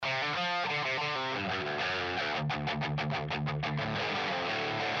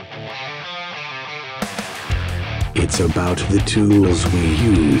It's about the tools we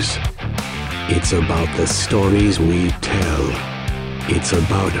use. It's about the stories we tell. It's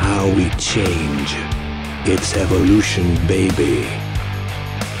about how we change. It's evolution, baby.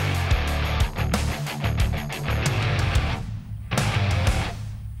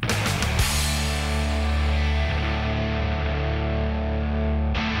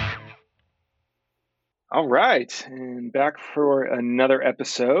 All right, and back for another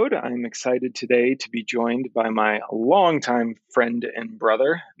episode. I'm excited today to be joined by my longtime friend and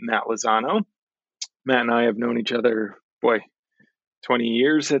brother, Matt Lozano. Matt and I have known each other, 20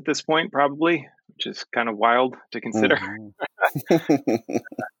 years at this point, probably, which is kind of wild to consider. Mm-hmm.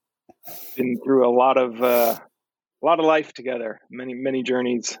 Been through a lot of life together, many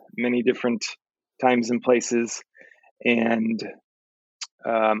journeys, many different times and places, and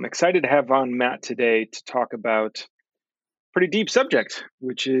excited to have on Matt today to talk about a pretty deep subject,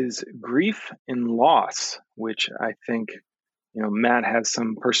 which is grief and loss, which I think Matt has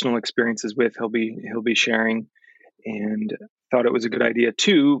some personal experiences with. He'll be sharing, and thought it was a good idea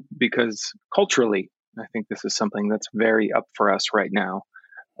too, because culturally, I think this is something that's very up for us right now,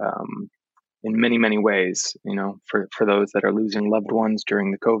 in many ways. For those that are losing loved ones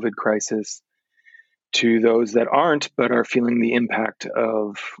during the COVID crisis, to those that aren't but are feeling the impact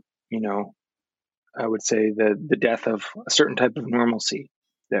of, I would say the death of a certain type of normalcy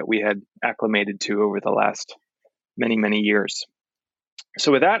that we had acclimated to over the last many years.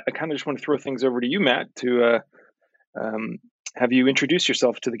 So with that, I kind of just want to throw things over to you, Matt, to have you introduce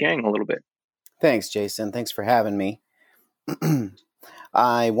yourself to the gang a little bit. Thanks, Jason. Thanks for having me.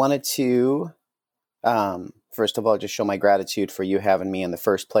 I wanted to, first of all, just show my gratitude for you having me in the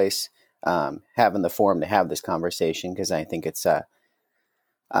first place, having the forum to have this conversation, because I think it's a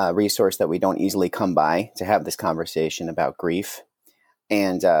resource that we don't easily come by to have this conversation about grief.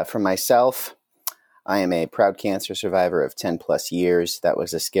 And for myself, I am a proud cancer survivor of 10 plus years. That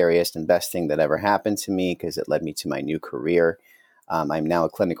was the scariest and best thing that ever happened to me because it led me to my new career. I'm now a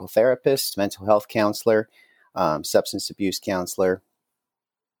clinical therapist, mental health counselor, substance abuse counselor,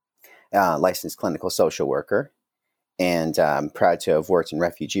 licensed clinical social worker. And I'm proud to have worked in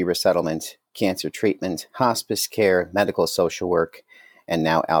refugee resettlement, cancer treatment, hospice care, medical social work, and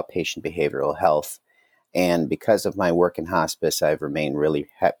now outpatient behavioral health. And because of my work in hospice, I've remained really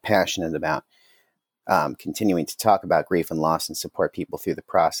passionate about continuing to talk about grief and loss and support people through the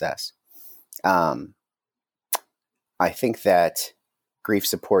process. I think that grief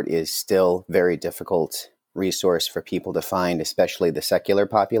support is still a very difficult resource for people to find, especially the secular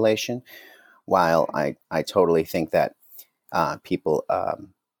population. While I totally think that people,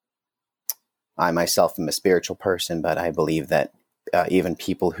 I myself am a spiritual person, but I believe that even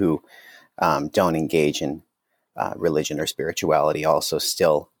people who don't engage in religion or spirituality also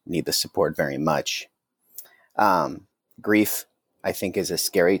still need the support very much. Grief, I think, is a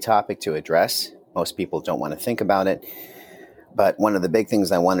scary topic to address. Most people don't want to think about it. But one of the big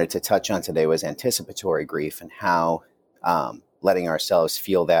things I wanted to touch on today was anticipatory grief and how letting ourselves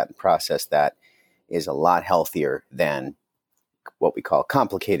feel that and process that is a lot healthier than what we call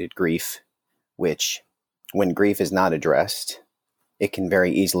complicated grief, which when grief is not addressed, it can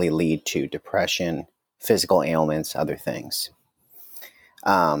very easily lead to depression, physical ailments, other things.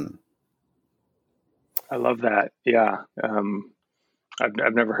 I love that. Yeah.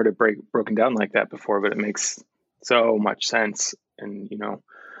 I've never heard it broken down like that before, but it makes so much sense. And,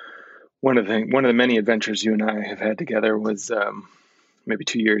 one of the many adventures you and I have had together was maybe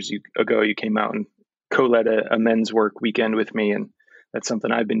 2 years ago, you came out and co-led a men's work weekend with me. And that's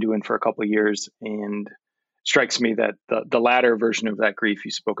something I've been doing for a couple of years. And it strikes me that the latter version of that grief you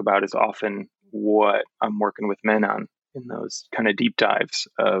spoke about is often what I'm working with men on in those kind of deep dives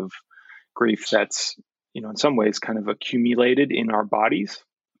of grief that's, in some ways kind of accumulated in our bodies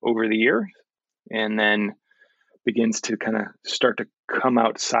over the year and then begins to kind of start to come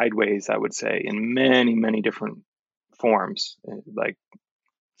out sideways, I would say, in many different forms, like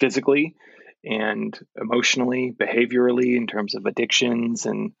physically and emotionally, behaviorally, in terms of addictions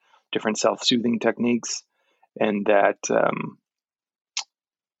and different self-soothing techniques. And that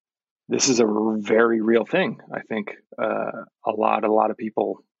this is a very real thing. I think a lot of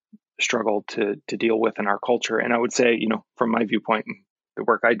people struggle to deal with in our culture. And I would say, from my viewpoint and the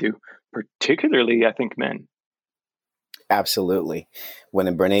work I do, particularly, I think men. Absolutely. When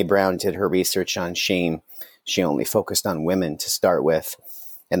Brene Brown did her research on shame, she only focused on women to start with.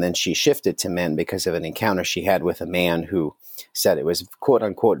 And then she shifted to men because of an encounter she had with a man who said it was, quote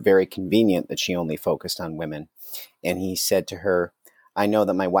unquote, very convenient that she only focused on women. And he said to her, I know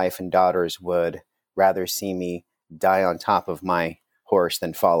that my wife and daughters would rather see me die on top of my horse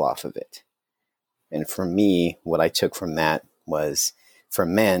than fall off of it. And for me, what I took from that was, for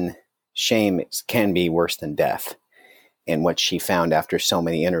men, shame can be worse than death. And what she found after so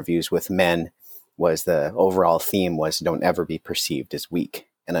many interviews with men was the overall theme was, don't ever be perceived as weak.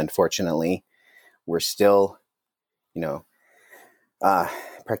 And unfortunately, we're still,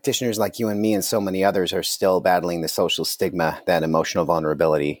 practitioners like you and me and so many others are still battling the social stigma that emotional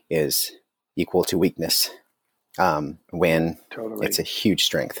vulnerability is equal to weakness, when Totally. It's a huge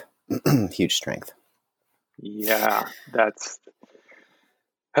strength. Huge strength. Yeah, that's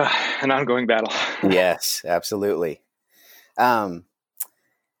an ongoing battle. Yes, absolutely. When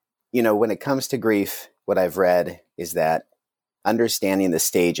it comes to grief, what I've read is that understanding the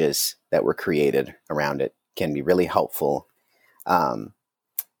stages that were created around it can be really helpful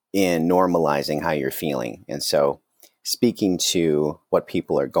in normalizing how you're feeling. And so, speaking to what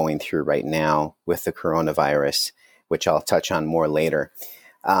people are going through right now with the coronavirus, which I'll touch on more later,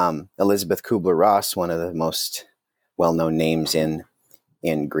 Elizabeth Kubler-Ross, one of the most well-known names in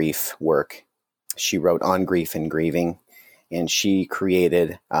grief work, she wrote On Grief and Grieving, and she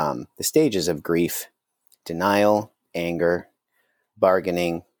created the stages of grief: denial, anger,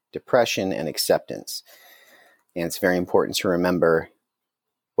 bargaining, depression, and acceptance. And it's very important to remember,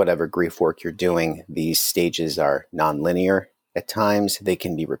 whatever grief work you're doing, these stages are nonlinear at times. They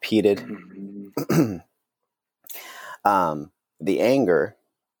can be repeated. Mm-hmm. The anger,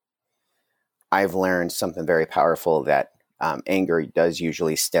 I've learned something very powerful, that anger does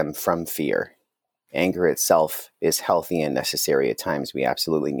usually stem from fear. Anger itself is healthy and necessary at times. We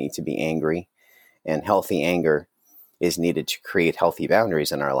absolutely need to be angry, and healthy anger is needed to create healthy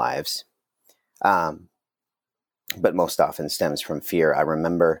boundaries in our lives. But most often stems from fear. I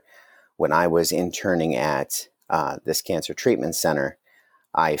remember when I was interning at this cancer treatment center,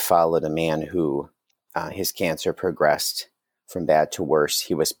 I followed a man who his cancer progressed from bad to worse.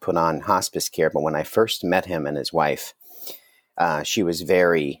 He was put on hospice care, but when I first met him and his wife, she was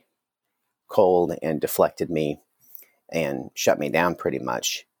very cold and deflected me and shut me down pretty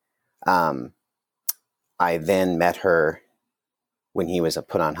much. I then met her when he was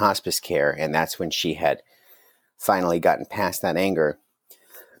put on hospice care, and that's when she had finally gotten past that anger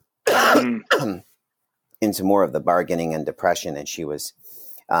into more of the bargaining and depression, and she was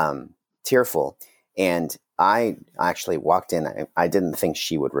tearful. And I actually walked in. I didn't think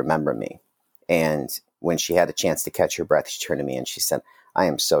she would remember me. And when she had a chance to catch her breath, she turned to me and she said, "I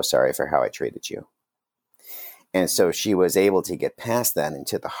am so sorry for how I treated you." And so she was able to get past that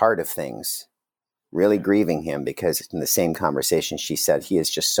into the heart of things, really grieving him, because in the same conversation, she said, "He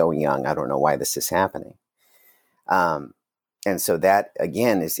is just so young. I don't know why this is happening." And so that,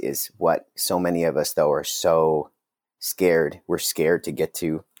 again, is what so many of us, though, are so scared. We're scared to get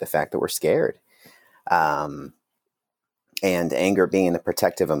to the fact that we're scared. And anger, being a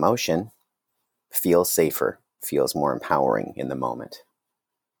protective emotion, feels safer, feels more empowering in the moment.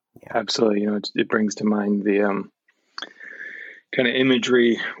 Yeah. Absolutely. It brings to mind the kind of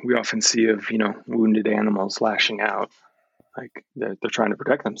imagery we often see of, wounded animals lashing out, like they're trying to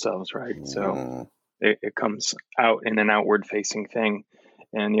protect themselves, right? So it comes out in an outward facing thing.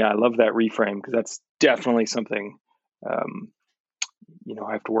 And yeah, I love that reframe, because that's definitely something, I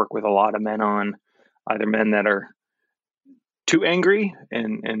have to work with a lot of men on, either men that are too angry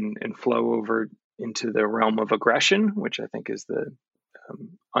and flow over into the realm of aggression, which I think is the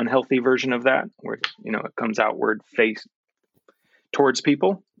unhealthy version of that, where, it comes outward face towards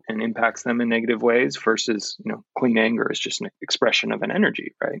people and impacts them in negative ways, versus, clean anger is just an expression of an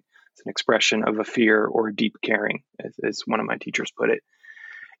energy, right? It's an expression of a fear or a deep caring, as one of my teachers put it.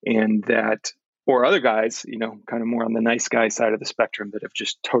 And that, or other guys, kind of more on the nice guy side of the spectrum, that have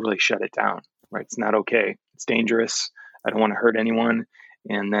just totally shut it down, right? It's not okay. It's dangerous. I don't want to hurt anyone.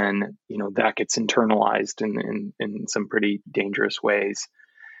 And then, that gets internalized in some pretty dangerous ways.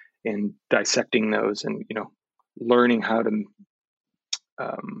 And dissecting those and, learning how to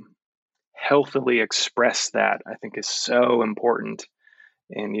healthily express that, I think, is so important.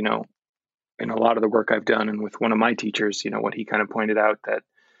 And, in a lot of the work I've done, and with one of my teachers, what he kind of pointed out, that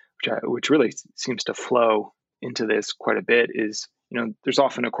which really seems to flow into this quite a bit, is, there's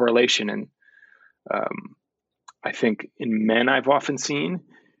often a correlation. And I think in men, I've often seen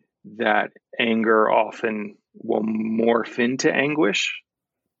that anger often will morph into anguish.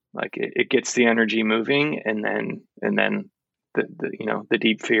 Like it gets the energy moving, and then the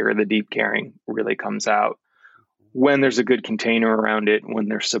deep fear, the deep caring really comes out when there's a good container around it, when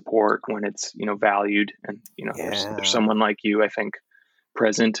there's support, when it's, valued, and, there's someone like you, I think,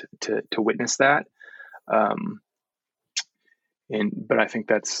 present to witness that. But I think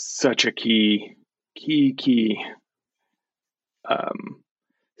that's such a key key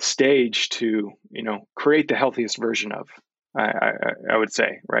stage to, create the healthiest version of. I would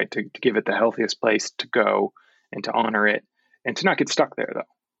say, right, to give it the healthiest place to go and to honor it and to not get stuck there, though.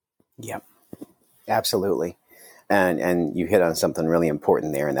 Yep, absolutely. And you hit on something really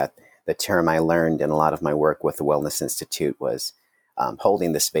important there, and that the term I learned in a lot of my work with the Wellness Institute was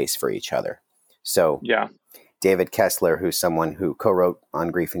holding the space for each other. So yeah, David Kessler, who's someone who co-wrote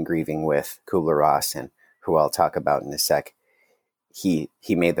On Grief and Grieving with Kubler-Ross, and who I'll talk about in a sec, he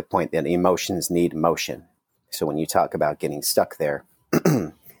made the point that emotions need motion. So when you talk about getting stuck there,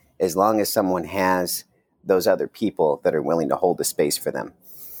 as long as someone has those other people that are willing to hold the space for them,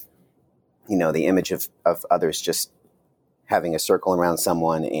 the image of others just having a circle around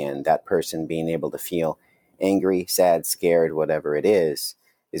someone and that person being able to feel angry, sad, scared, whatever it is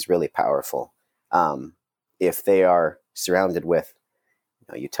really powerful. If they are surrounded with,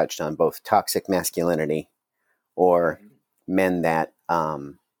 you touched on both toxic masculinity or men that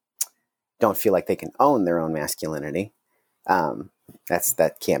don't feel like they can own their own masculinity,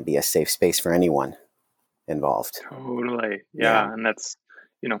 that can't be a safe space for anyone involved. Totally. Yeah. And that's,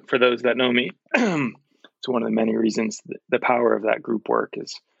 for those that know me, it's one of the many reasons the power of that group work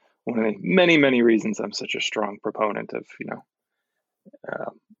is one of the many, many reasons I'm such a strong proponent of,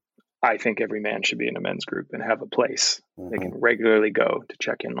 I think every man should be in a men's group and have a place they can regularly go to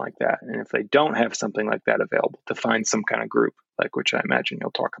check in like that. And if they don't have something like that available, to find some kind of group, like which I imagine you'll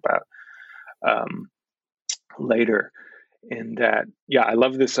talk about later. And that, I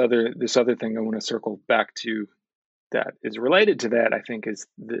love this other thing I want to circle back to that is related to that, I think, is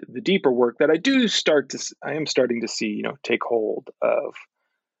the deeper work that I am starting to see, take hold of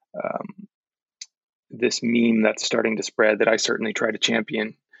this meme that's starting to spread that I certainly try to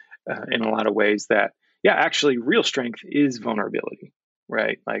champion in a lot of ways, that, actually real strength is vulnerability,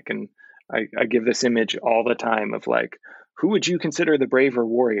 right? Like, and I give this image all the time of like, who would you consider the braver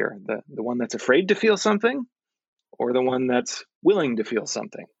warrior? The one that's afraid to feel something, or the one that's willing to feel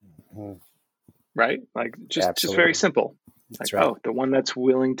something? Right? Like, just very simple. That's like, right. the one that's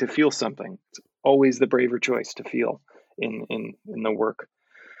willing to feel something. It's always the braver choice to feel in the work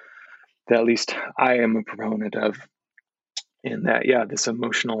that at least I am a proponent of. And that, this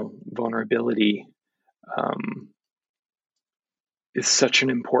emotional vulnerability is such an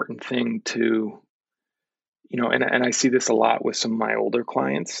important thing to, and I see this a lot with some of my older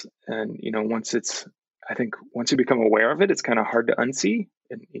clients. And, once you become aware of it, it's kind of hard to unsee.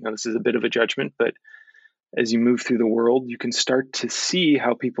 And, this is a bit of a judgment, but as you move through the world, you can start to see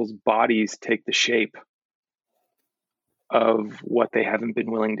how people's bodies take the shape of what they haven't been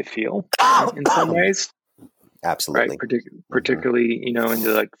willing to feel in some ways. Absolutely. Right. Particularly,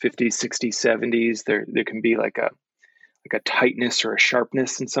 into like 50s, 60s, 70s, there can be like a tightness or a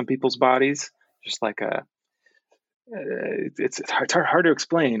sharpness in some people's bodies, just like it's hard to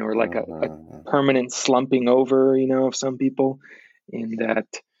explain, or like a permanent slumping over, of some people. And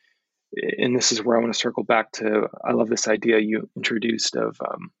this is where I want to circle back to, I love this idea you introduced of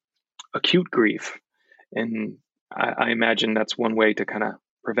acute grief. And I imagine that's one way to kind of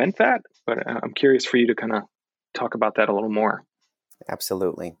prevent that, but I'm curious for you to kind of talk about that a little more.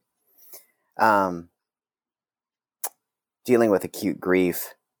 Absolutely. Dealing with acute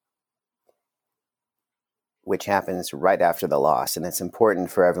grief, which happens right after the loss. And it's important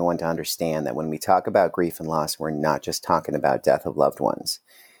for everyone to understand that when we talk about grief and loss, we're not just talking about death of loved ones.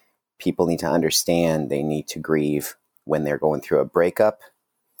 People need to understand they need to grieve when they're going through a breakup,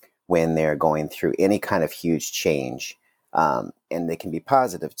 when they're going through any kind of huge change. And they can be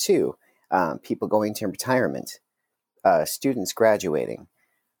positive too. People going to retirement, students graduating.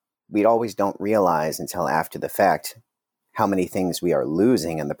 We always don't realize until after the fact how many things we are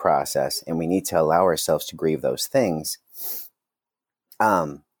losing in the process, and we need to allow ourselves to grieve those things.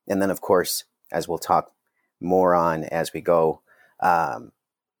 And then, of course, as we'll talk more on as we go,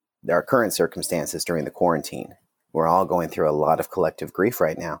 our current circumstances during the quarantine. We're all going through a lot of collective grief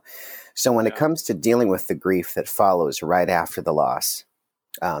right now. So when it comes to dealing with the grief that follows right after the loss,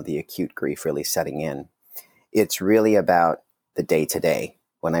 the acute grief really setting in, it's really about the day-to-day.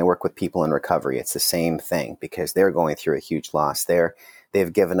 When I work with people in recovery, it's the same thing, because they're going through a huge loss.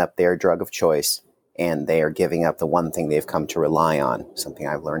 They've given up their drug of choice, and they are giving up the one thing they've come to rely on, something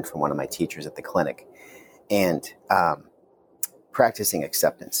I've learned from one of my teachers at the clinic, and practicing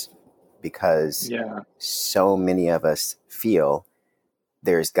acceptance, because so many of us feel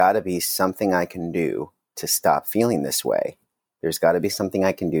there's got to be something I can do to stop feeling this way. There's got to be something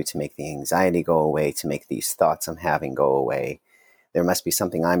I can do to make the anxiety go away, to make these thoughts I'm having go away. There must be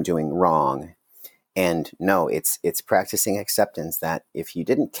something I'm doing wrong. And no, it's practicing acceptance that if you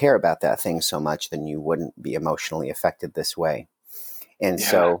didn't care about that thing so much, then you wouldn't be emotionally affected this way. And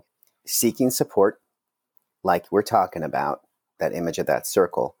so seeking support, like we're talking about, that image of that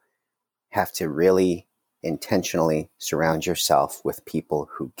circle, have to really intentionally surround yourself with people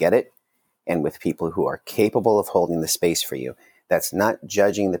who get it and with people who are capable of holding the space for you. That's not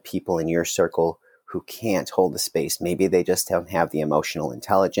judging the people in your circle who can't hold the space. Maybe they just don't have the emotional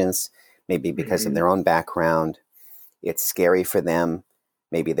intelligence, maybe because of their own background. It's scary for them.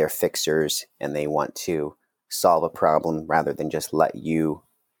 Maybe they're fixers and they want to solve a problem rather than just let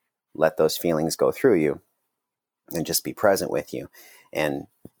those feelings go through you and just be present with you. And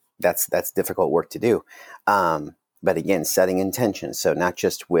that's difficult work to do. But again, setting intention. So not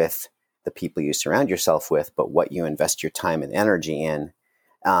just with the people you surround yourself with, but what you invest your time and energy in.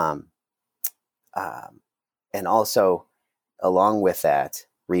 And also, along with that,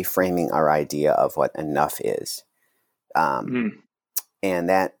 reframing our idea of what enough is. And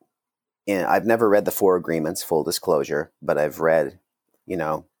that, I've never read the 4 agreements, full disclosure, but I've read,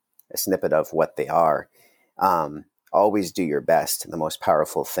 a snippet of what they are. Always do your best. The most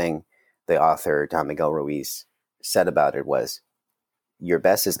powerful thing the author, Don Miguel Ruiz, said about it was, your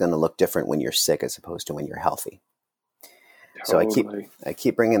best is going to look different when you're sick as opposed to when you're healthy. Totally. So I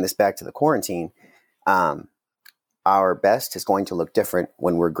keep bringing this back to the quarantine. Our best is going to look different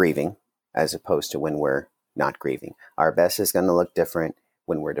when we're grieving as opposed to when we're not grieving. Our best is going to look different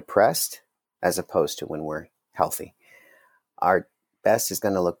when we're depressed as opposed to when we're healthy. Our best is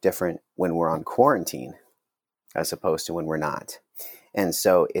going to look different when we're on quarantine as opposed to when we're not. And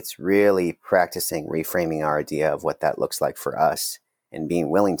so it's really practicing reframing our idea of what that looks like for us and being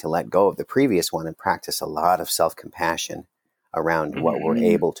willing to let go of the previous one and practice a lot of self-compassion around what we're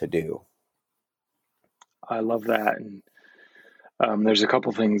able to do. I love that. And there's a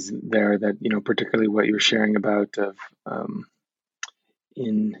couple things there that, particularly what you're sharing about of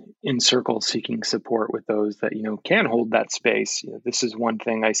in circles, seeking support with those that, can hold that space. This is one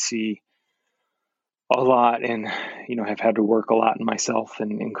thing I see a lot and, have had to work a lot in myself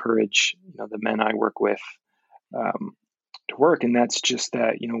and encourage, the men I work with to work. And that's just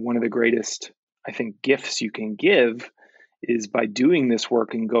that, one of the greatest, I think, gifts you can give is by doing this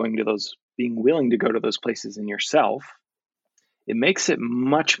work and being willing to go to those places in yourself. It makes it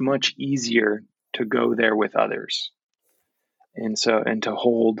much, much easier to go there with others. And to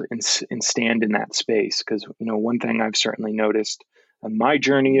hold and stand in that space. Because, one thing I've certainly noticed on my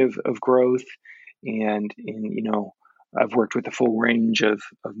journey of growth and I've worked with a full range of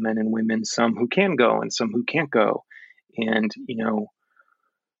men and women, some who can go and some who can't go. And,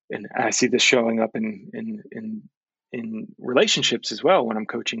 and I see this showing up in relationships as well when I'm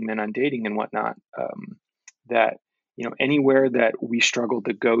coaching men on dating and whatnot, that, anywhere that we struggle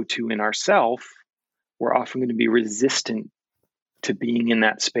to go to in ourself, we're often going to be resistant to being in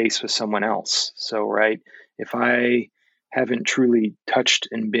that space with someone else. So, right, if I haven't truly touched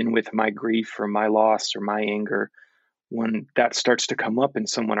and been with my grief or my loss or my anger, when that starts to come up in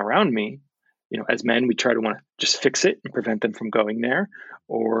someone around me, as men, we try to want to just fix it and prevent them from going there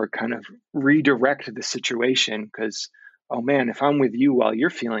or kind of redirect the situation because, oh man, if I'm with you while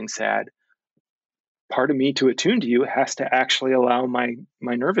you're feeling sad, part of me to attune to you has to actually allow my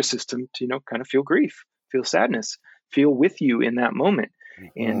nervous system to, kind of feel grief, feel sadness, feel with you in that moment.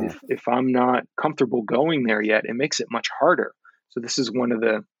 Mm-hmm. And if I'm not comfortable going there yet, it makes it much harder. So this is one of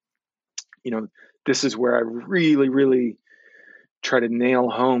the, this is where I really, really try to nail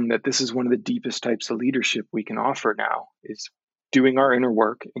home that this is one of the deepest types of leadership we can offer now is doing our inner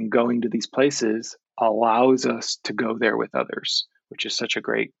work and going to these places allows us to go there with others, which is such a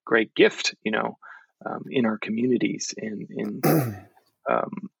great, great gift, in our communities, in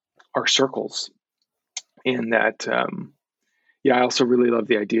our circles. And that, I also really love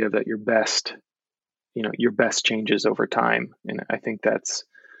the idea that your best changes over time. And I think that's,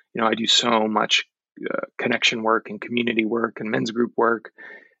 I do so much connection work and community work and men's group work.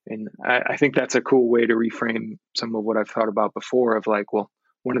 And I think that's a cool way to reframe some of what I've thought about before of like, well,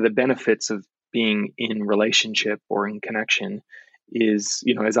 one of the benefits of being in relationship or in connection is,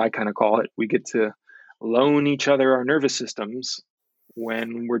 as I kind of call it, we get to loan each other our nervous systems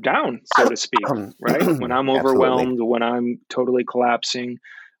when we're down, so to speak, right? When I'm overwhelmed, when I'm totally collapsing,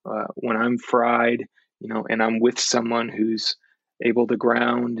 when I'm fried, and I'm with someone who's able to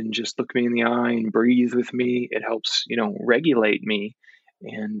ground and just look me in the eye and breathe with me, it helps, regulate me.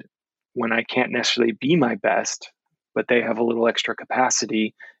 And when I can't necessarily be my best, but they have a little extra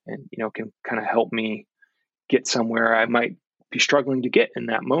capacity and, can kind of help me get somewhere I might be struggling to get in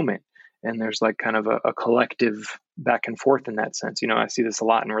that moment. And there's like kind of a collective back and forth in that sense. I see this a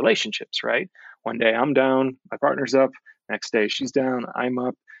lot in relationships, right? one day I'm down, my partner's up, next day she's down, I'm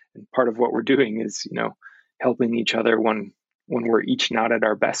up. And part of what we're doing is, helping each other when we're each not at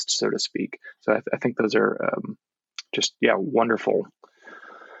our best, so to speak. So I think those are just, wonderful,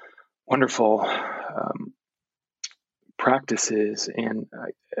 wonderful practices. And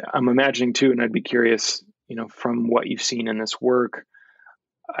I'm imagining too, and I'd be curious, from what you've seen in this work,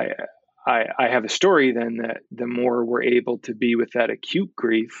 I have a story then that the more we're able to be with that acute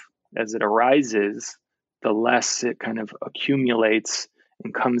grief as it arises, the less it kind of accumulates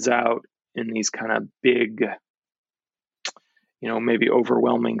and comes out in these kind of big, maybe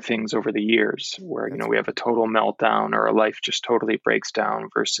overwhelming things over the years where, we have a total meltdown or a life just totally breaks down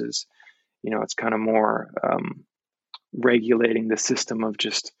versus, it's kind of more regulating the system of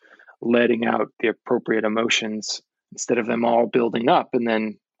just letting out the appropriate emotions instead of them all building up and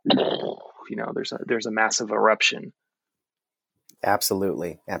then, there's a massive eruption.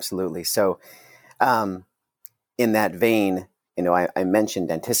 Absolutely. So, in that vein, I mentioned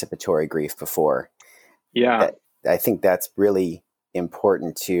anticipatory grief before. Yeah. I think that's really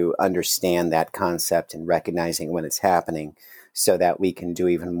important to understand that concept and recognizing when it's happening so that we can do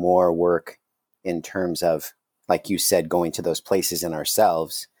even more work in terms of, like you said, going to those places in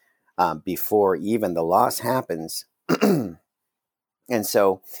ourselves before even the loss happens. And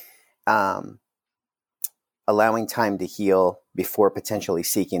so allowing time to heal before potentially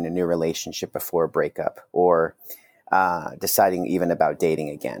seeking a new relationship before a breakup or deciding even about dating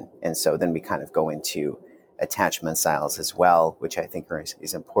again. And so then we kind of go into attachment styles as well, which I think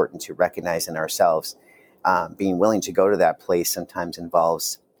is important to recognize in ourselves. Being willing to go to that place sometimes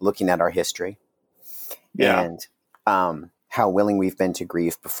involves looking at our history and how willing we've been to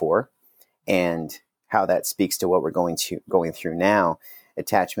grieve before and how that speaks to what we're going through now.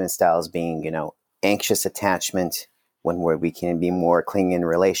 Attachment styles being, anxious attachment when we can be more clinging in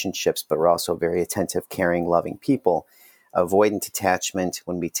relationships, but we're also very attentive, caring, loving people. Avoidant attachment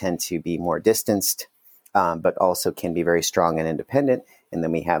when we tend to be more distanced, but also can be very strong and independent. And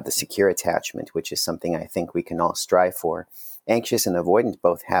then we have the secure attachment, which is something I think we can all strive for. Anxious and avoidant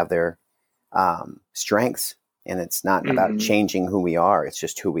both have their strengths, and it's not about changing who we are. It's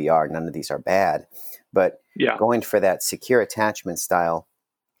just who we are. None of these are bad. But going for that secure attachment style,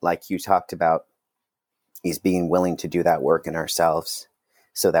 like you talked about, is being willing to do that work in ourselves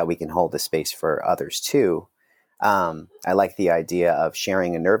so that we can hold the space for others too. I like the idea of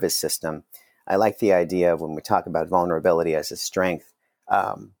sharing a nervous system. I like the idea of when we talk about vulnerability as a strength,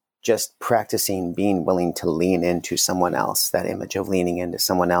 just practicing being willing to lean into someone else, that image of leaning into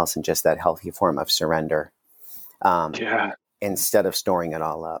someone else and just that healthy form of surrender instead of storing it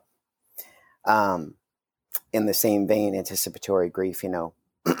all up. In the same vein, anticipatory grief,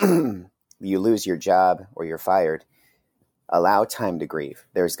 you lose your job or you're fired, allow time to grieve.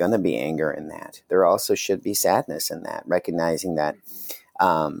 There's going to be anger in that. There also should be sadness in that, recognizing that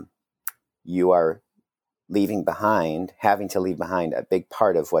you are having to leave behind a big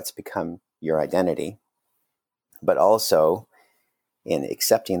part of what's become your identity, but also in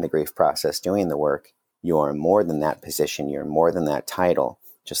accepting the grief process, doing the work, you are more than that position. You're more than that title.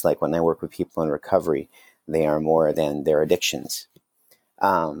 Just like when I work with people in recovery, they are more than their addictions.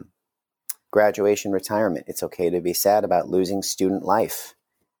 Graduation, retirement. It's okay to be sad about losing student life.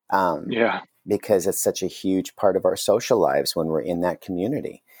 Because it's such a huge part of our social lives when we're in that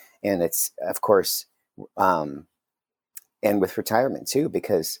community. And it's, of course, and with retirement too,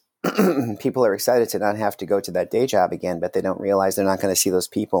 because people are excited to not have to go to that day job again, but they don't realize they're not going to see those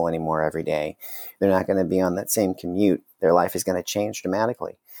people anymore every day. They're not going to be on that same commute. Their life is going to change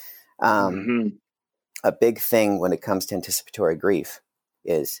dramatically. A big thing when it comes to anticipatory grief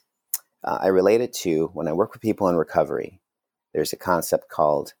is I relate it to when I work with people in recovery. There's a concept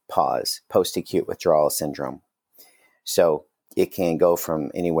called PAWS, post-acute withdrawal syndrome. So it can go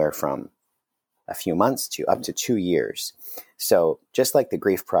from anywhere from a few months to up to 2 years. So just like the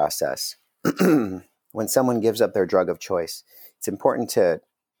grief process, when someone gives up their drug of choice, it's important to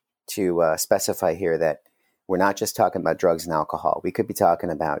specify here that we're not just talking about drugs and alcohol. We could be talking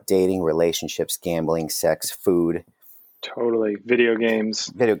about dating, relationships, gambling, sex, food. Totally. Video games.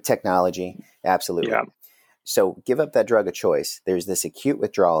 Video technology. Absolutely. Yeah. So give up that drug of choice. There's this acute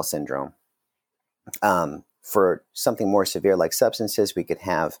withdrawal syndrome. For something more severe like substances, we could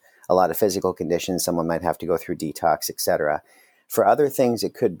have a lot of physical conditions. Someone might have to go through detox, etc. For other things,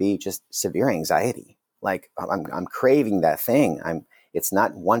 it could be just severe anxiety. Like I'm craving that thing. It's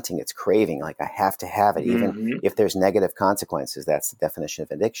not wanting, it's craving. Like I have to have it, even if there's negative consequences. That's the definition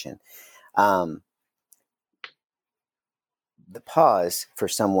of addiction. The pause for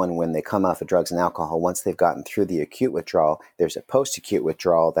someone when they come off of drugs and alcohol, once they've gotten through the acute withdrawal, there's a post-acute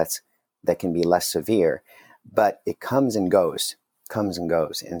withdrawal that's that can be less severe, but it comes and goes.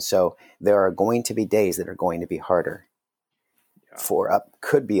 And so there are going to be days that are going to be harder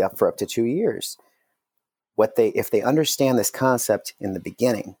could be up for up to 2 years. If they understand this concept in the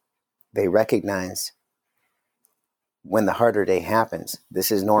beginning, they recognize when the harder day happens,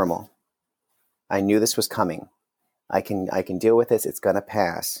 this is normal. I knew this was coming. I can deal with this. It's going to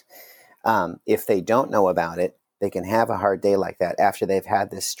pass. If they don't know about it, they can have a hard day like that after they've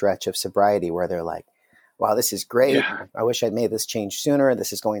had this stretch of sobriety where they're like, wow, this is great. Yeah. I wish I'd made this change sooner.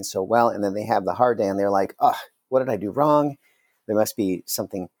 This is going so well. And then they have the hard day and they're like, oh, what did I do wrong? There must be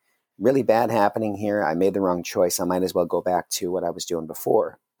something really bad happening here. I made the wrong choice. I might as well go back to what I was doing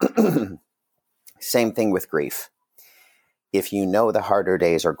before. Same thing with grief. If you know the harder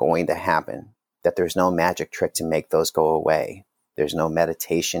days are going to happen, that there's no magic trick to make those go away. There's no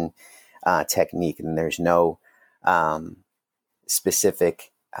meditation technique, and there's no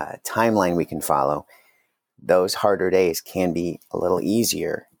specific timeline we can follow. Those harder days can be a little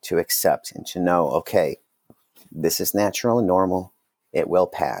easier to accept and to know, okay, this is natural and normal. It will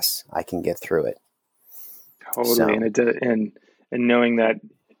pass. I can get through it. Totally. So, and knowing that,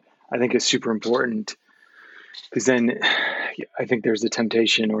 I think, is super important, because then I think there's a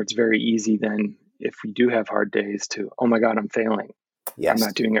temptation, or it's very easy then, if we do have hard days, to, oh my God, I'm failing. Yes. I'm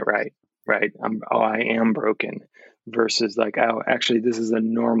not doing it right. Right. I am broken, versus like, oh, actually, this is a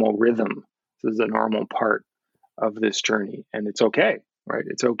normal rhythm. This is a normal part of this journey. And it's okay. Right.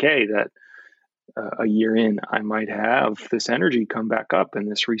 It's okay that a year in, I might have this energy come back up and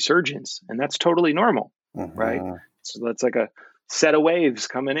this resurgence, and that's totally normal. Mm-hmm. Right. So that's like a set of waves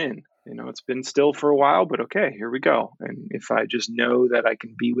coming in. It's been still for a while, but okay, here we go. And if I just know that I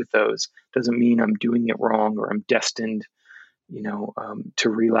can be with those, doesn't mean I'm doing it wrong or I'm destined, to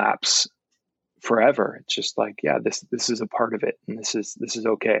relapse forever. It's just like, yeah, this is a part of it, and this is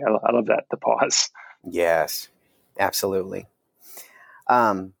okay. I love that, the pause. Yes, absolutely.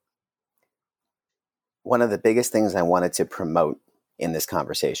 One of the biggest things I wanted to promote in this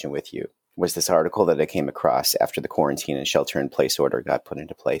conversation with you was this article that I came across after the quarantine and shelter-in-place order got put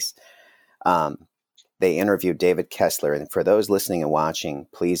into place. They interviewed David Kessler, and for those listening and watching,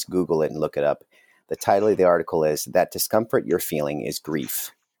 please Google it and look it up. The title of the article is "That Discomfort You're Feeling is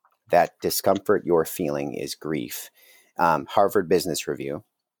Grief." That discomfort you're feeling is grief. Harvard Business Review.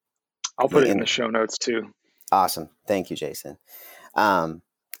 I'll put it in the show notes too. Awesome. Thank you, Jason. I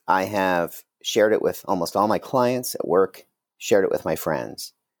have shared it with almost all my clients at work, shared it with my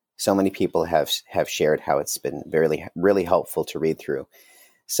friends. So many people have shared how it's been really, really helpful to read through.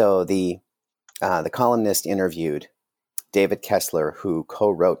 So the columnist interviewed David Kessler, who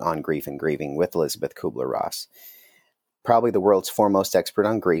co-wrote On Grief and Grieving with Elizabeth Kubler-Ross, probably the world's foremost expert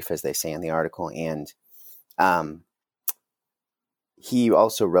on grief, as they say in the article. And he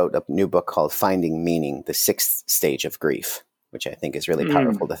also wrote a new book called Finding Meaning, the Sixth Stage of Grief, which I think is really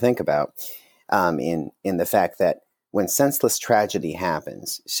powerful to think about, in the fact that when senseless tragedy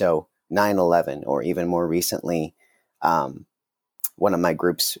happens, so 9/11, or even more recently, one of my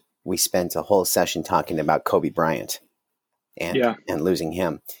groups, we spent a whole session talking about Kobe Bryant and losing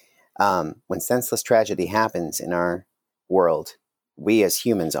him. When senseless tragedy happens in our world, we as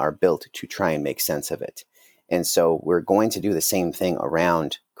humans are built to try and make sense of it. And so we're going to do the same thing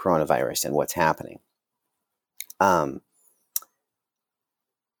around coronavirus and what's happening.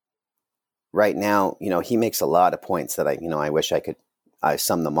 Right now, he makes a lot of points that I wish I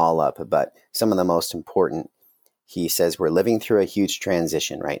sum them all up, but some of the most important, he says, we're living through a huge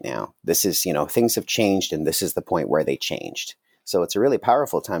transition right now. This is, things have changed, and this is the point where they changed. So it's a really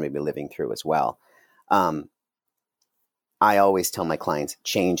powerful time to be living through as well. I always tell my clients,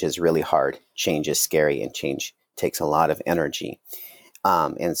 change is really hard. Change is scary, and change takes a lot of energy.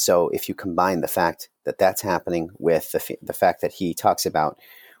 And so if you combine the fact that that's happening with the fact that he talks about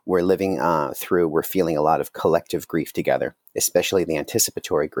we're living we're feeling a lot of collective grief together, especially the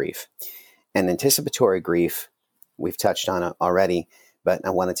anticipatory grief. And anticipatory grief, we've touched on it already, but I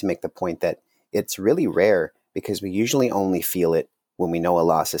wanted to make the point that it's really rare because we usually only feel it when we know a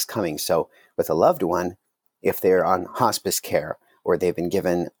loss is coming. So with a loved one, if they're on hospice care or they've been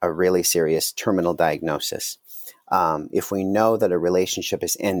given a really serious terminal diagnosis, if we know that a relationship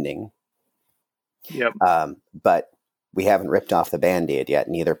is ending, but we haven't ripped off the Band-Aid yet,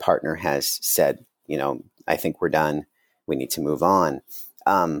 neither partner has said, I think we're done, we need to move on.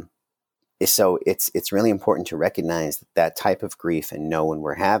 So it's really important to recognize that type of grief and know when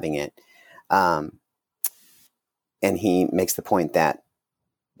we're having it. And he makes the point that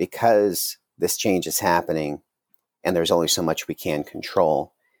because this change is happening and there's only so much we can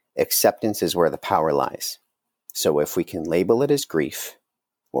control, acceptance is where the power lies. So if we can label it as grief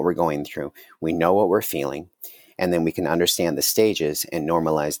what we're going through. We know what we're feeling, and then we can understand the stages and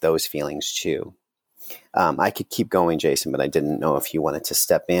normalize those feelings too. I could keep going, Jason, but I didn't know if you wanted to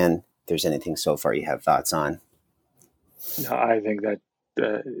step in. If there's anything so far you have thoughts on. No, I think that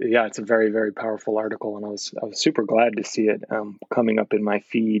yeah, it's a very, very powerful article, and I was super glad to see it coming up in my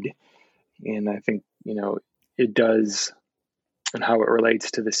feed. And I think it does, and how it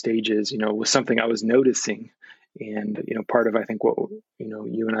relates to the stages, was something I was noticing. And part of, I think, what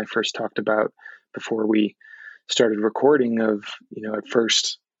you and I first talked about before we started recording of at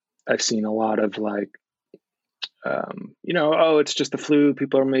first I've seen a lot of like oh, it's just the flu,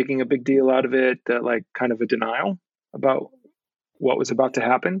 people are making a big deal out of it, that like kind of a denial about what was about to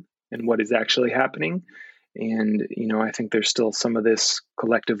happen and what is actually happening. And I think there's still some of this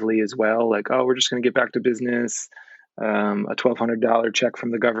collectively as well, like, oh, we're just going to get back to business. A $1,200 check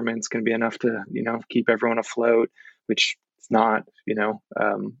from the government is going to be enough to keep everyone afloat, which it's not.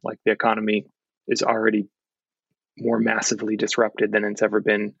 Like the economy is already more massively disrupted than it's ever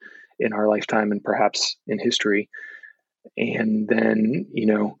been in our lifetime and perhaps in history. And then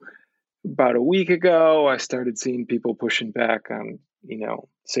about a week ago, I started seeing people pushing back on,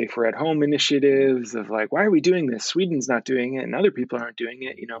 safer at home initiatives of like, why are we doing this? Sweden's not doing it and other people aren't doing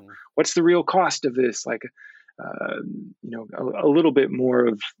it. What's the real cost of this? Like, a little bit more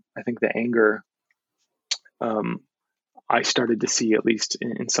of, I think, the anger I started to see, at least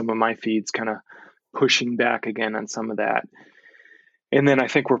in some of my feeds, kind of pushing back again on some of that. And then I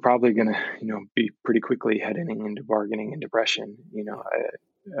think we're probably going to, be pretty quickly heading into bargaining and depression.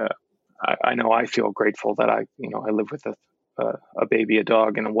 I know I feel grateful that I live with a baby, a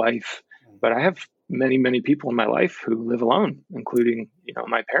dog, and a wife, but I have many, many people in my life who live alone, including,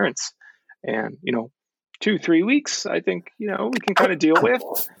 my parents. And, 2-3 weeks, I think, we can kind of deal with.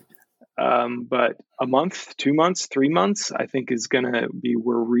 But a month, 2 months, 3 months, I think is going to be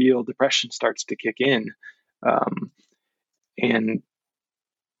where real depression starts to kick in. And,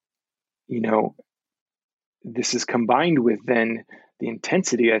 this is combined with then the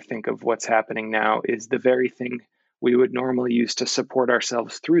intensity, I think, of what's happening now is the very thing we would normally use to support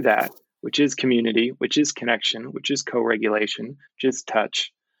ourselves through that, which is community, which is connection, which is co-regulation, which is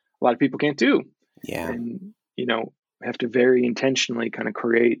touch. A lot of people can't do. Yeah. And, we have to very intentionally kind of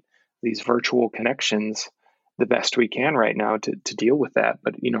create these virtual connections the best we can right now to deal with that.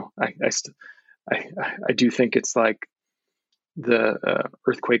 But, I do think it's like the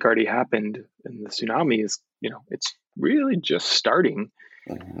earthquake already happened and the tsunami is, it's really just starting,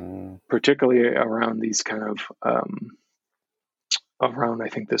 particularly around these kind of, around, I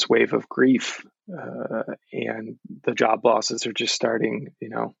think, this wave of grief and the job losses are just starting,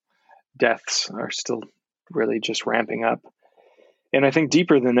 deaths are still really just ramping up. And I think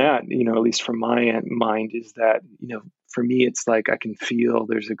deeper than that, at least from my mind, is that, for me, it's like I can feel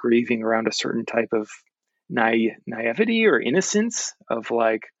there's a grieving around a certain type of naivety or innocence of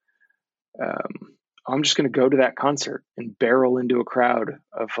like, I'm just going to go to that concert and barrel into a crowd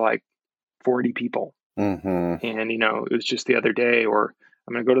of like 40 people. And, it was just the other day, or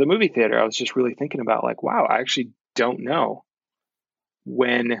I'm going to go to the movie theater. I was just really thinking about like, wow, I actually don't know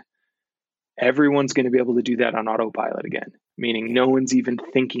when everyone's going to be able to do that on autopilot again, meaning no one's even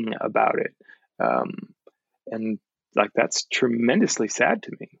thinking about it. And like, that's tremendously sad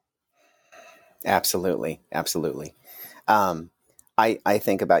to me. Absolutely. Absolutely. I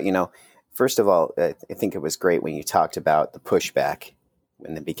think about, first of all, I think it was great when you talked about the pushback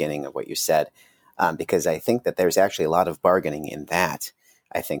in the beginning of what you said, because I think that there's actually a lot of bargaining in that.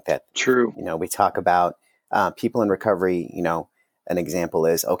 I think that, true. We talk about people in recovery, an example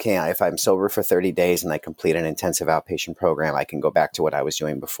is, okay, if I'm sober for 30 days and I complete an intensive outpatient program, I can go back to what I was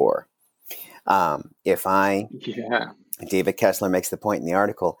doing before. David Kessler makes the point in the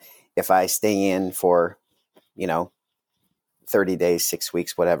article, if I stay in for, 30 days, 6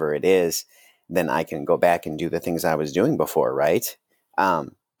 weeks, whatever it is, then I can go back and do the things I was doing before, right?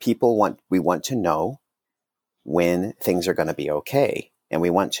 We want to know when things are going to be okay. And we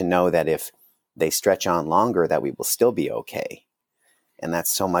want to know that if they stretch on longer, that we will still be okay. And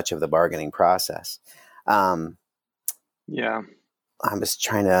that's so much of the bargaining process. I was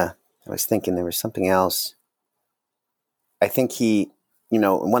thinking there was something else. I think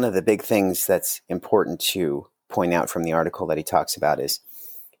one of the big things that's important to point out from the article that he talks about is,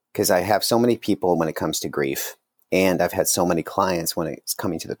 because I have so many people when it comes to grief, and I've had so many clients when it's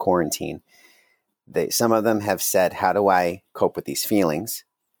coming to the quarantine, some of them have said, how do I cope with these feelings?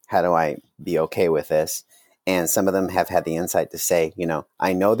 How do I be okay with this? And some of them have had the insight to say,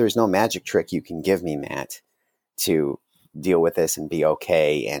 I know there's no magic trick you can give me, Matt, to deal with this and be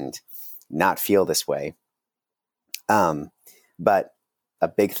okay and not feel this way. But a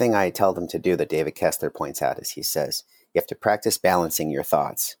big thing I tell them to do that David Kessler points out is he says, you have to practice balancing your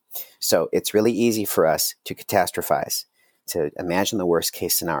thoughts. So it's really easy for us to catastrophize, to imagine the worst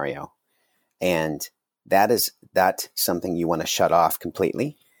case scenario. And that's something you want to shut off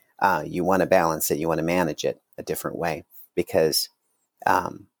completely. You want to balance it. You want to manage it a different way, because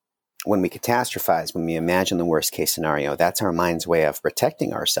when we catastrophize, when we imagine the worst case scenario, that's our mind's way of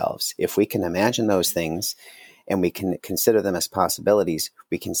protecting ourselves. If we can imagine those things and we can consider them as possibilities,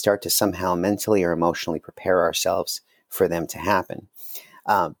 we can start to somehow mentally or emotionally prepare ourselves for them to happen.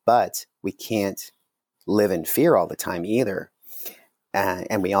 But we can't live in fear all the time either.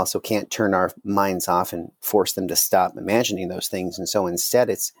 And we also can't turn our minds off and force them to stop imagining those things. And so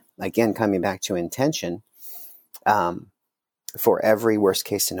instead, it's, again, coming back to intention. For every worst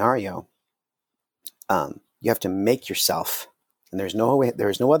case scenario, you have to make yourself, and there's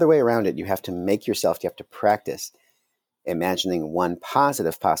no other way around it. You have to make yourself, you have to practice imagining one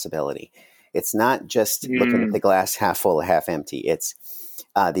positive possibility. It's not just looking at the glass half full or half empty. It's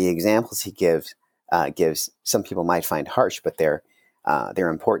the examples he gives, some people might find harsh, but they're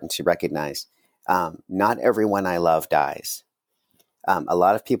important to recognize. Not everyone I love dies. A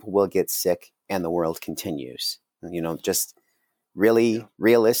lot of people will get sick and the world continues. Just really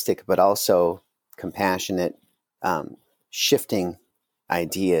realistic, but also compassionate, shifting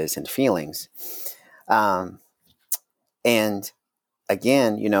ideas and feelings. And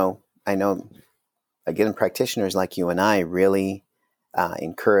again, I know, again, practitioners like you and I really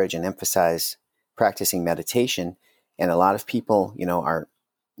encourage and emphasize practicing meditation. And a lot of people, are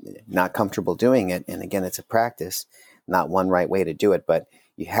not comfortable doing it. And again, it's a practice, not one right way to do it, but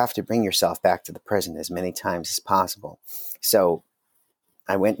you have to bring yourself back to the present as many times as possible. So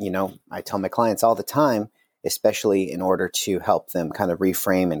I tell my clients all the time, especially in order to help them kind of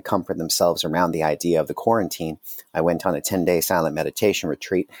reframe and comfort themselves around the idea of the quarantine. I went on a 10-day silent meditation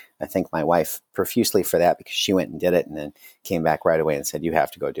retreat. I thank my wife profusely for that, because she went and did it and then came back right away and said, you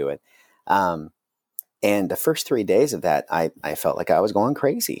have to go do it. And the first 3 days of that, I felt like I was going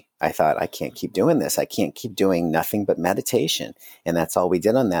crazy. I thought, I can't keep doing this. I can't keep doing nothing but meditation. And that's all we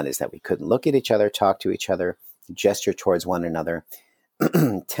did on that, is that we couldn't look at each other, talk to each other, gesture towards one another.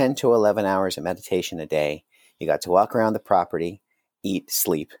 10 to 11 hours of meditation a day. You got to walk around the property, eat,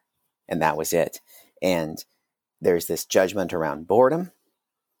 sleep, and that was it. And there's this judgment around boredom.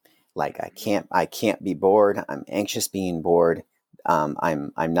 Like, I can't be bored. I'm anxious being bored.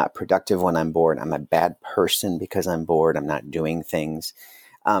 I'm not productive when I'm bored. I'm a bad person because I'm bored. I'm not doing things.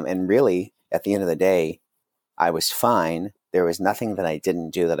 And really, at the end of the day, I was fine. There was nothing that I didn't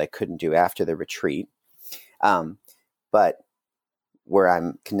do that I couldn't do after the retreat. But where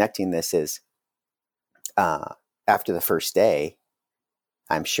I'm connecting this is, after the first day,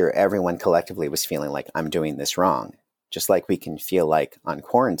 I'm sure everyone collectively was feeling like, I'm doing this wrong. Just like we can feel like on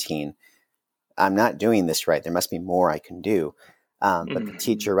quarantine, I'm not doing this right. There must be more I can do. But the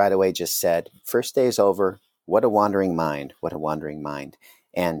teacher right away just said, first day is over. What a wandering mind. What a wandering mind.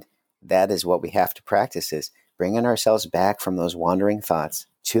 And that is what we have to practice, is bringing ourselves back from those wandering thoughts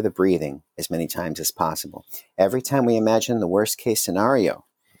to the breathing as many times as possible. Every time we imagine the worst case scenario,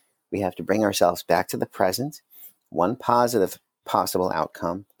 we have to bring ourselves back to the present, one positive possible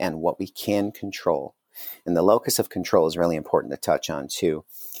outcome, and what we can control. And the locus of control is really important to touch on too.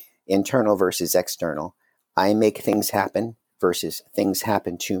 Internal versus external. I make things happen versus things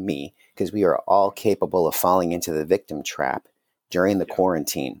happen to me, because we are all capable of falling into the victim trap during the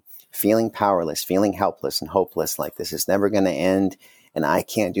quarantine, feeling powerless, feeling helpless and hopeless, like this is never going to end, and I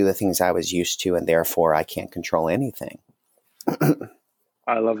can't do the things I was used to, and therefore I can't control anything.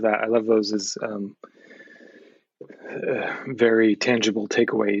 I love that. I love those as very tangible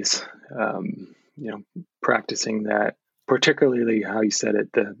takeaways. Practicing that, particularly how you said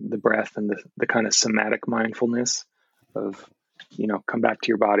it, the breath and the kind of somatic mindfulness of, come back to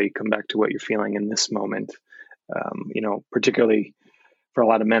your body, come back to what you're feeling in this moment. Particularly for a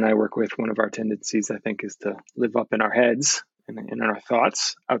lot of men I work with, one of our tendencies, I think, is to live up in our heads and in our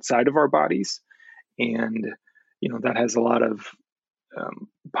thoughts outside of our bodies. And, that has a lot of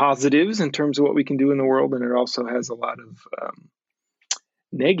positives in terms of what we can do in the world. And it also has a lot of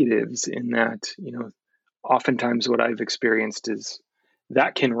negatives in that, oftentimes what I've experienced is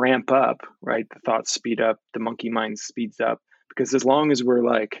that can ramp up, right? The thoughts speed up, the monkey mind speeds up, because as long as we're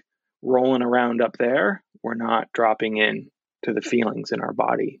like rolling around up there, we're not dropping in to the feelings in our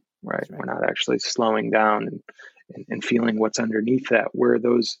body, right? We're not actually slowing down and feeling what's underneath that, where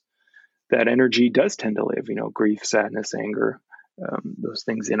that energy does tend to live, grief, sadness, anger, those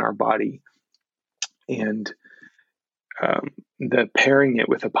things in our body. And the pairing it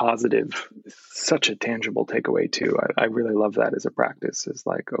with a positive is such a tangible takeaway too. I really love that as a practice. Is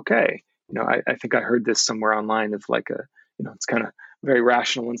like, okay, I think I heard this somewhere online of like it's kind of very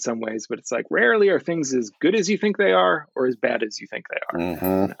rational in some ways, but it's like rarely are things as good as you think they are or as bad as you think they are.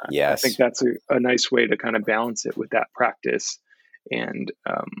 Mm-hmm. I think that's a nice way to kind of balance it with that practice. And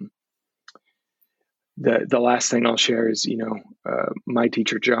the last thing I'll share is, my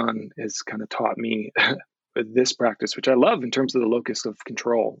teacher, John, has kind of taught me this practice, which I love in terms of the locus of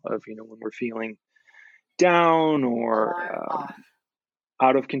control of, when we're feeling down or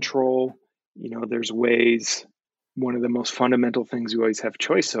out of control, there's ways. One of the most fundamental things we always have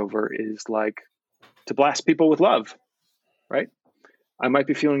choice over is like to blast people with love, right? I might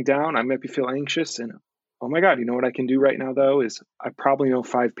be feeling down. I might be feeling anxious. And oh my God, you know what I can do right now though, is I probably know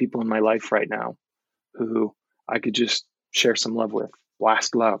 5 people in my life right now who I could just share some love with,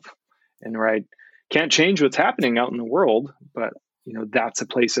 blast love. And right, can't change what's happening out in the world, but that's a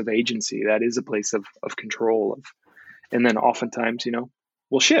place of agency. That is a place of control of, and then oftentimes,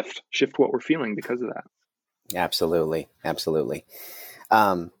 we'll shift what we're feeling because of that. Absolutely.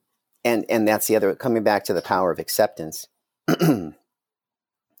 And that's the other, coming back to the power of acceptance in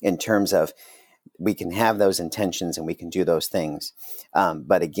terms of we can have those intentions and we can do those things.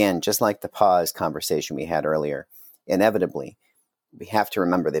 But again, just like the pause conversation we had earlier, inevitably, we have to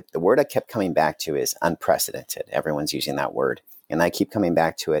remember that the word I kept coming back to is unprecedented. Everyone's using that word. And I keep coming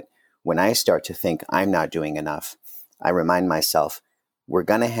back to it. When I start to think I'm not doing enough, I remind myself, we're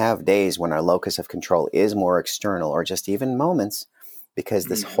going to have days when our locus of control is more external or just even moments, because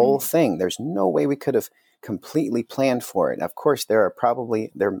this whole thing, there's no way we could have completely planned for it. Of course, there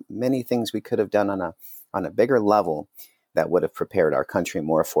are many things we could have done on a bigger level that would have prepared our country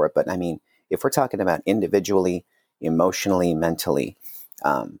more for it. But I mean, if we're talking about individually, emotionally, mentally,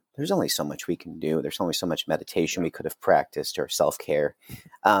 there's only so much we can do. There's only so much meditation we could have practiced or self-care.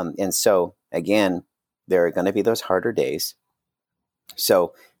 And so again, there are going to be those harder days.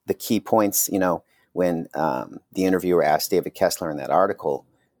 So the key points, when the interviewer asked David Kessler in that article,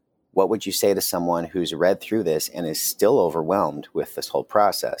 what would you say to someone who's read through this and is still overwhelmed with this whole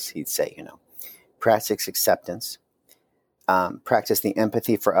process? He'd say, practice acceptance, practice the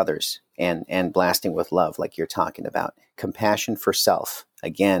empathy for others and blasting with love, like you're talking about. Compassion for self.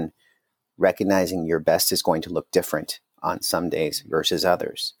 Again, recognizing your best is going to look different on some days versus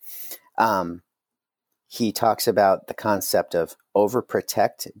others. He talks about the concept of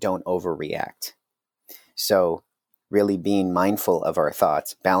overprotect, don't overreact. So really being mindful of our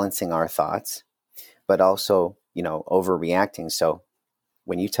thoughts, balancing our thoughts, but also, overreacting. So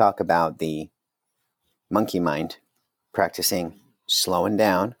when you talk about the monkey mind, practicing slowing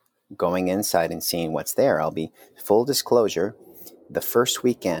down, going inside and seeing what's there. I'll be full disclosure. The first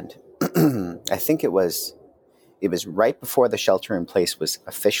weekend, I think it was right before the shelter in place was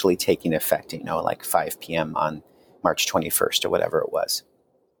officially taking effect, like 5 p.m. on March 21st or whatever it was.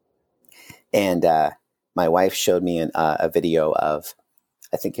 And my wife showed me a video of,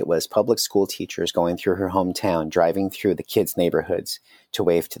 I think it was public school teachers going through her hometown, driving through the kids' neighborhoods to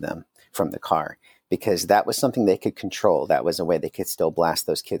wave to them from the car, because that was something they could control. That was a way they could still blast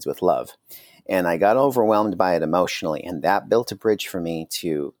those kids with love. And I got overwhelmed by it emotionally, and that built a bridge for me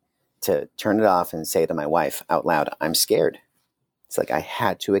to turn it off and say to my wife out loud, I'm scared. It's like I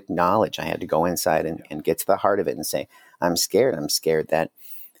had to acknowledge, I had to go inside and get to the heart of it and say, I'm scared. I'm scared that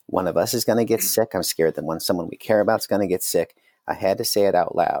one of us is going to get sick. I'm scared that someone we care about is going to get sick. I had to say it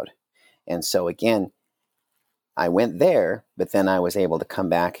out loud. And so again, I went there, but then I was able to come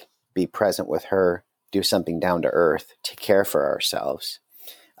back, be present with her, do something down to earth to care for ourselves.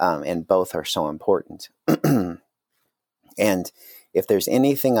 And both are so important. And if there's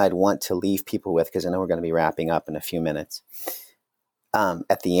anything I'd want to leave people with, because I know we're going to be wrapping up in a few minutes,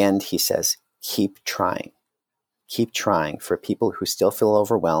 at the end, he says, keep trying. Keep trying for people who still feel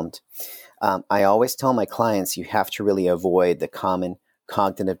overwhelmed. I always tell my clients, you have to really avoid the common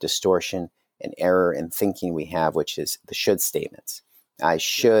cognitive distortion and error in thinking we have, which is the should statements. I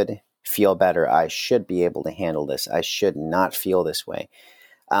should feel better. I should be able to handle this. I should not feel this way.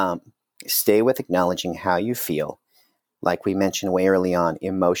 Stay with acknowledging how you feel. Like we mentioned way early on,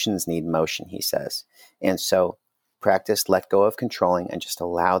 emotions need motion, he says. And so practice let go of controlling and just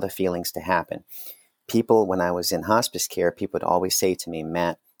allow the feelings to happen. People, when I was in hospice care, people would always say to me,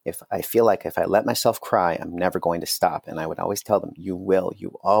 Matt, if I feel like if I let myself cry, I'm never going to stop. And I would always tell them, you will,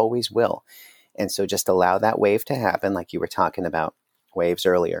 you always will. And so just allow that wave to happen, like you were talking about waves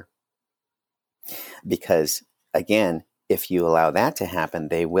earlier. Because again, if you allow that to happen,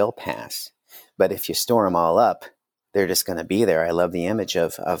 they will pass. But if you store them all up, they're just going to be there. I love the image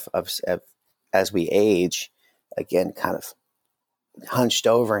of as we age, again, kind of hunched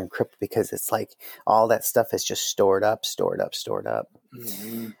over and crippled because it's like all that stuff is just stored up.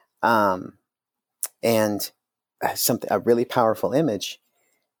 Mm-hmm. And a really powerful image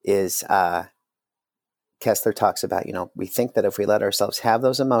is, Kessler talks about, we think that if we let ourselves have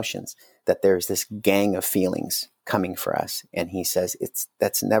those emotions, that there's this gang of feelings coming for us. And he says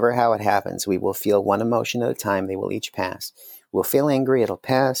that's never how it happens. We will feel one emotion at a time. They will each pass. We'll feel angry. It'll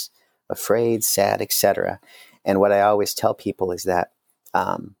pass. Afraid, sad, etc. And what I always tell people is that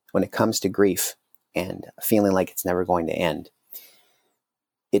when it comes to grief and feeling like it's never going to end,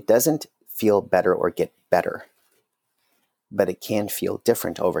 it doesn't feel better or get better, but it can feel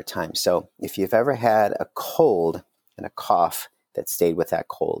different over time. So if you've ever had a cold and a cough that stayed with that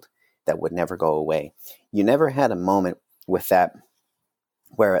cold that would never go away, you never had a moment with that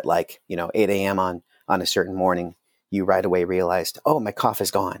where at 8 a.m. on a certain morning, you right away realized, oh, my cough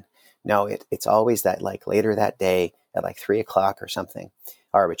is gone. No, it's always that later that day at 3 o'clock or something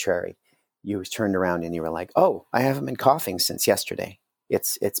arbitrary, you turned around and you were like, oh, I haven't been coughing since yesterday.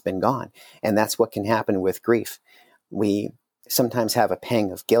 It's been gone. And that's what can happen with grief. We sometimes have a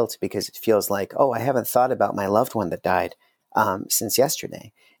pang of guilt because it feels like, oh, I haven't thought about my loved one that died since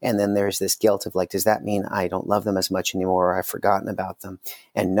yesterday. And then there's this guilt of does that mean I don't love them as much anymore or I've forgotten about them?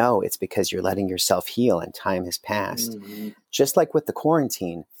 And no, it's because you're letting yourself heal and time has passed. Mm-hmm. Just like with the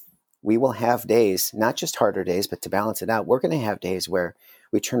quarantine, we will have days, not just harder days, but to balance it out, we're going to have days where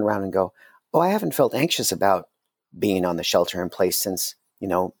we turn around and go, oh, I haven't felt anxious about being on the shelter in place since,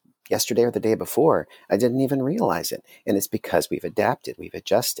 yesterday or the day before. I didn't even realize it. And it's because we've adapted, we've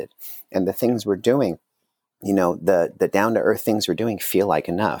adjusted. And the things we're doing, the down-to-earth things we're doing feel like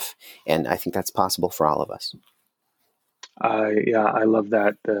enough. And I think that's possible for all of us. I love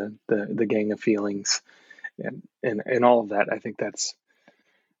that, the gang of feelings and all of that. I think that's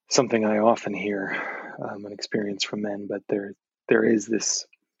something I often hear and experience from men, but there is this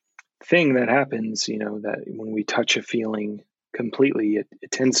thing that happens, that when we touch a feeling completely, it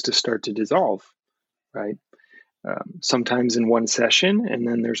tends to start to dissolve, right? Sometimes in one session, and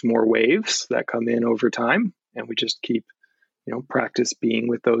then there's more waves that come in over time, and we just keep, practice being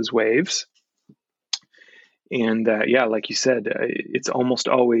with those waves. And like you said, it's almost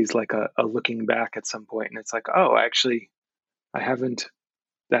always like a looking back at some point, and it's like, oh, actually, it hasn't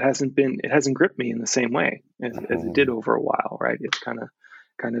gripped me in the same way as it did over a while, right? It's kind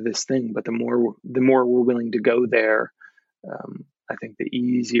of this thing, but the more we're willing to go there, I think the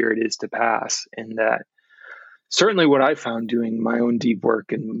easier it is to pass. And that certainly what I found doing my own deep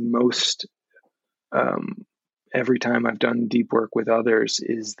work, and most every time I've done deep work with others,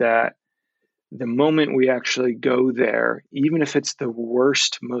 is that the moment we actually go there, even if it's the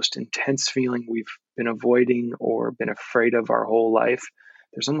worst, most intense feeling we've been avoiding or been afraid of our whole life,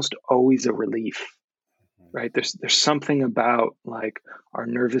 there's almost always a relief, right? There's something about our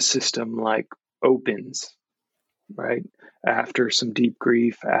nervous system opens, right? After some deep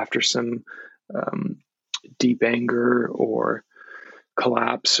grief, after some deep anger or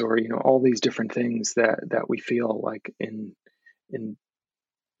collapse, or all these different things that we feel in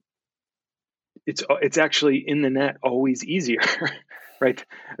it's actually in the net always easier, right?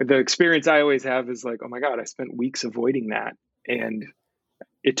 The experience I always have is oh my God, I spent weeks avoiding that, and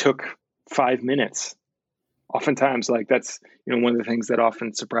it took 5 minutes. Oftentimes, that's one of the things that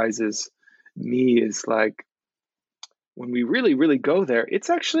often surprises me is when we really, really go there, it's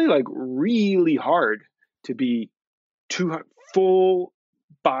actually really hard to be too full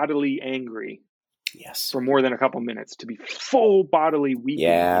bodily angry. Yes. For more than a couple minutes, to be full bodily weeping,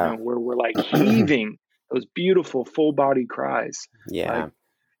 Yeah. where we're heaving those beautiful full body cries. Yeah.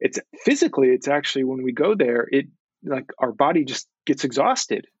 It's actually when we go there, it our body just gets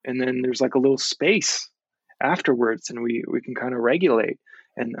exhausted, and then there's a little space afterwards, and we can kind of regulate.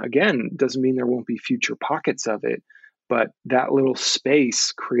 And again, doesn't mean there won't be future pockets of it, but that little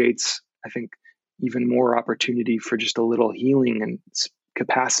space creates, I think, even more opportunity for just a little healing and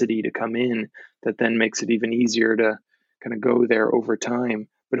capacity to come in, that then makes it even easier to kind of go there over time.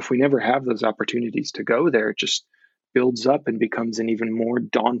 But if we never have those opportunities to go there, it just builds up and becomes an even more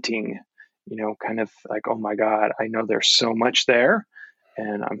daunting, kind of oh my God, I know there's so much there,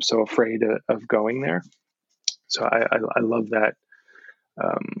 and I'm so afraid of going there. So I love that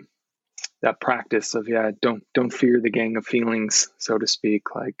that practice of don't fear the gang of feelings, so to speak.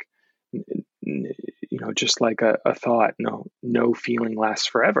 Just like a thought, no feeling lasts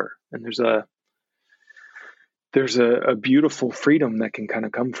forever, and there's a beautiful freedom that can kind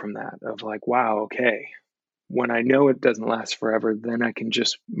of come from that, of wow, okay, when I know it doesn't last forever, then I can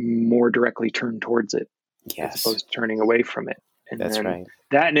just more directly turn towards it, Yes. as opposed to turning away from it. And That's then right.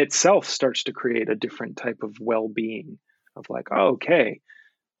 that in itself starts to create a different type of well-being of like, oh, okay,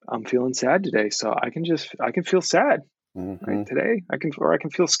 I'm feeling sad today, so I can feel sad right Mm-hmm. today. I can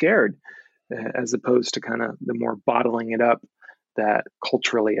feel scared, as opposed to kind of the more bottling it up that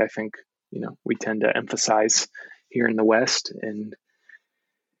culturally I think, we tend to emphasize here in the West, and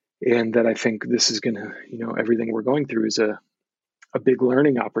that I think this is going to, everything we're going through is a big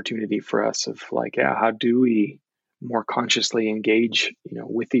learning opportunity for us of like, yeah, how do we more consciously engage,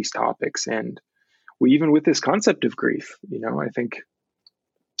 with these topics, and even with this concept of grief, I think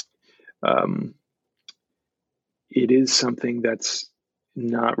it is something that's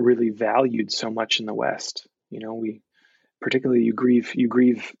not really valued so much in the West. We particularly you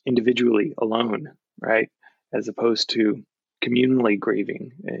grieve individually alone, right, as opposed to communally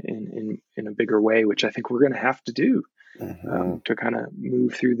grieving in a bigger way, which I think we're going to have to do Mm-hmm. to kind of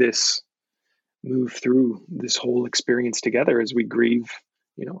move through this whole experience together as we grieve,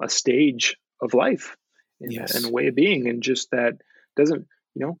 a stage of life and a way of being, and just that doesn't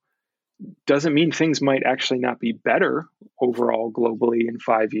doesn't mean things might actually not be better overall globally in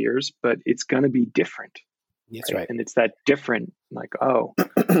 5 years, but it's going to be different. That's right. And it's that different, like, oh,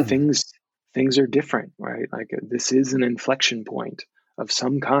 things are different, right? Like this is an inflection point of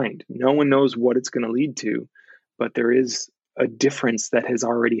some kind. No one knows what it's going to lead to, but there is a difference that has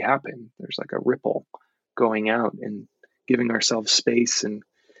already happened. There's like a ripple going out, and giving ourselves space and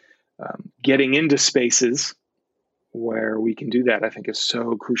getting into spaces where we can do that, I think, is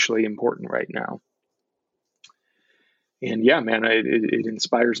so crucially important right now. And yeah, man, it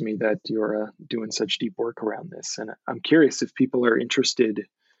inspires me that you're doing such deep work around this. And I'm curious if people are interested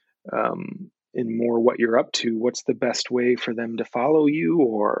in more what you're up to. What's the best way for them to follow you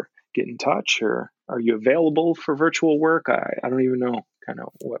or get in touch? Or are you available for virtual work? I don't even know kind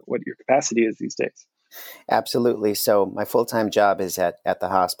of what your capacity is these days. Absolutely. So my full-time job is at the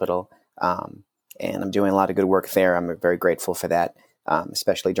hospital, and I'm doing a lot of good work there. I'm very grateful for that,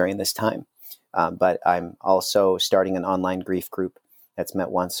 especially during this time. But I'm also starting an online grief group that's met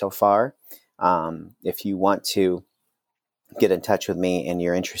once so far. If you want to get in touch with me and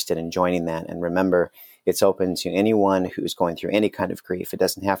you're interested in joining that, and remember, it's open to anyone who's going through any kind of grief. It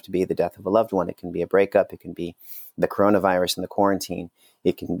doesn't have to be the death of a loved one. It can be a breakup. It can be the coronavirus and the quarantine.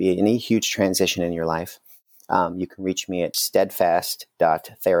 It can be any huge transition in your life. You can reach me at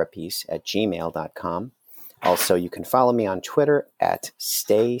steadfast.therapies@gmail.com. Also, you can follow me on Twitter at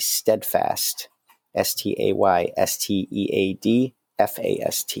staysteadfast,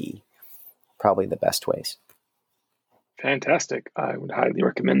 STAYSTEADFAST. Probably the best ways. Fantastic. I would highly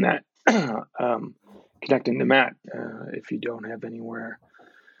recommend that. Connecting to Matt if you don't have anywhere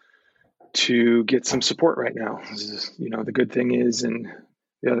to get some support right now. The good thing is, and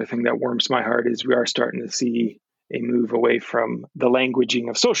the other thing that warms my heart is we are starting to see a move away from the languaging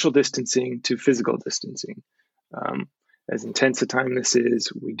of social distancing to physical distancing. As intense a time this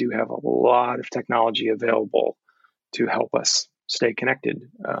is, we do have a lot of technology available to help us stay connected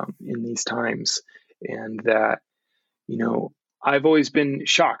in these times. And that, I've always been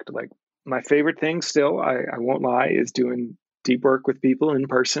shocked. Like my favorite thing still, I won't lie, is doing deep work with people in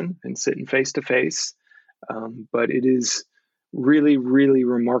person and sitting face to face. But it is really, really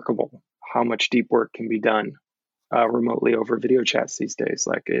remarkable how much deep work can be done remotely over video chats these days.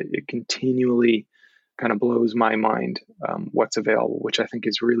 Like it continually kind of blows my mind what's available, which I think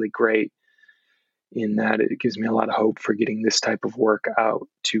is really great, in that it gives me a lot of hope for getting this type of work out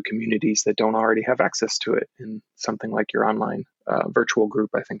to communities that don't already have access to it. And something like your online virtual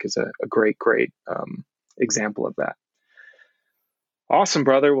group, I think, is a great example of that. Awesome,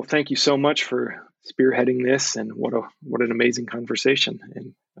 brother. Well, thank you so much for spearheading this, and what an amazing conversation.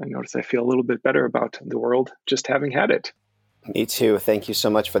 And I notice I feel a little bit better about the world just having had it. Me too. Thank you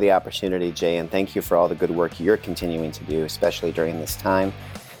so much for the opportunity, Jay, and thank you for all the good work you're continuing to do, especially during this time.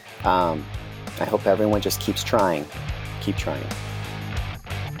 I hope everyone just keeps trying. Keep trying.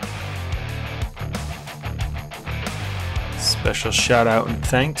 Special shout out and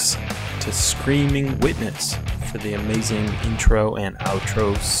thanks to Screaming Witness for the amazing intro and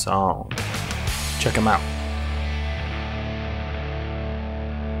outro song. Check them out.